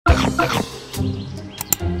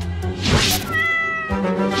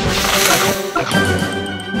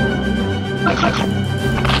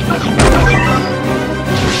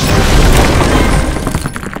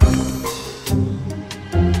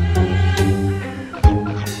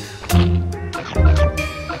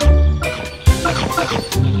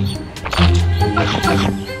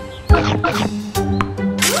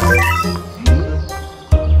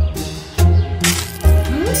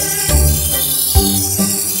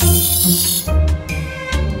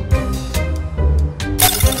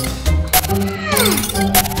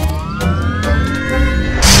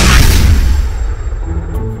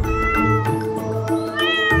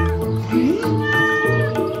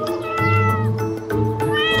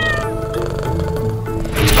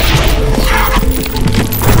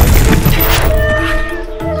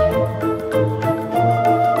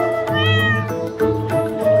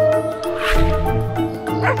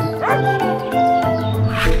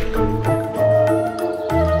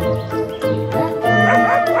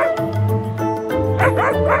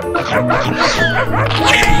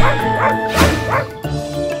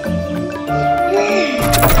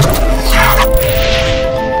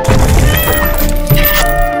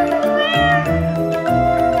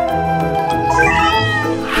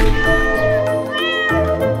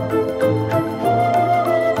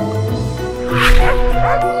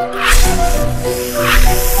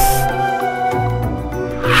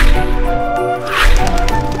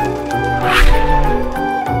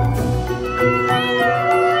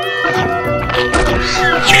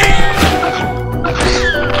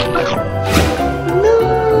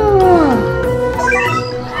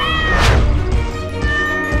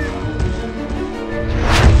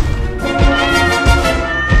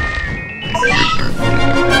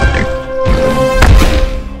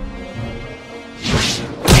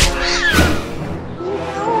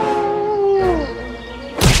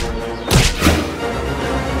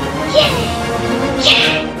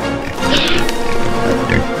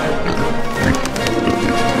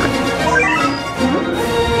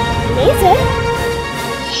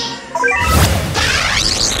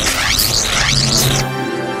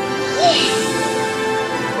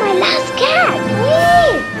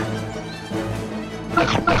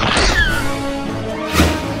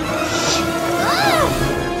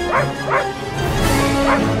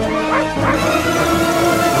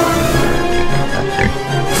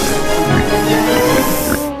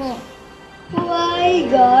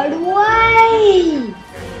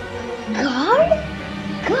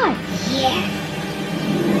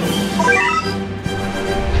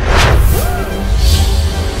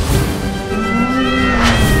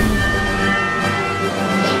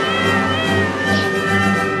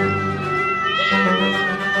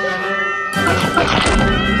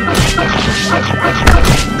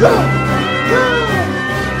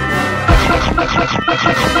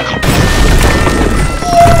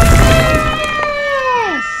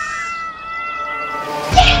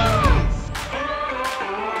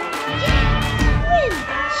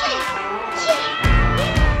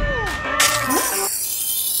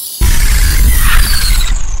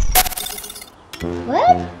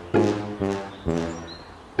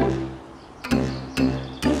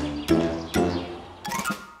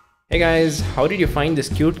Hey guys, how did you find this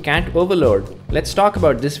cute cat overload? Let's talk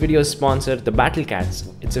about this video's sponsor, the Battle Cats.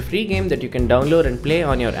 It's a free game that you can download and play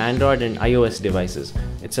on your Android and iOS devices.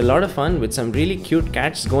 It's a lot of fun with some really cute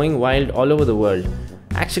cats going wild all over the world.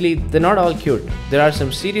 Actually, they're not all cute. There are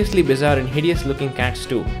some seriously bizarre and hideous looking cats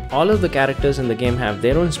too. All of the characters in the game have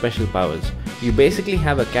their own special powers. You basically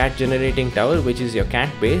have a cat generating tower, which is your cat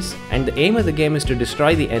base, and the aim of the game is to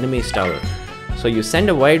destroy the enemy's tower. So you send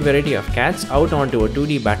a wide variety of cats out onto a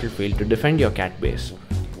 2D battlefield to defend your cat base.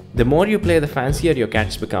 The more you play, the fancier your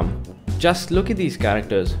cats become. Just look at these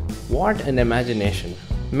characters. What an imagination.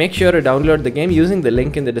 Make sure to download the game using the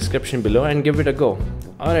link in the description below and give it a go.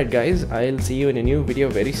 Alright guys, I'll see you in a new video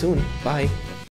very soon. Bye.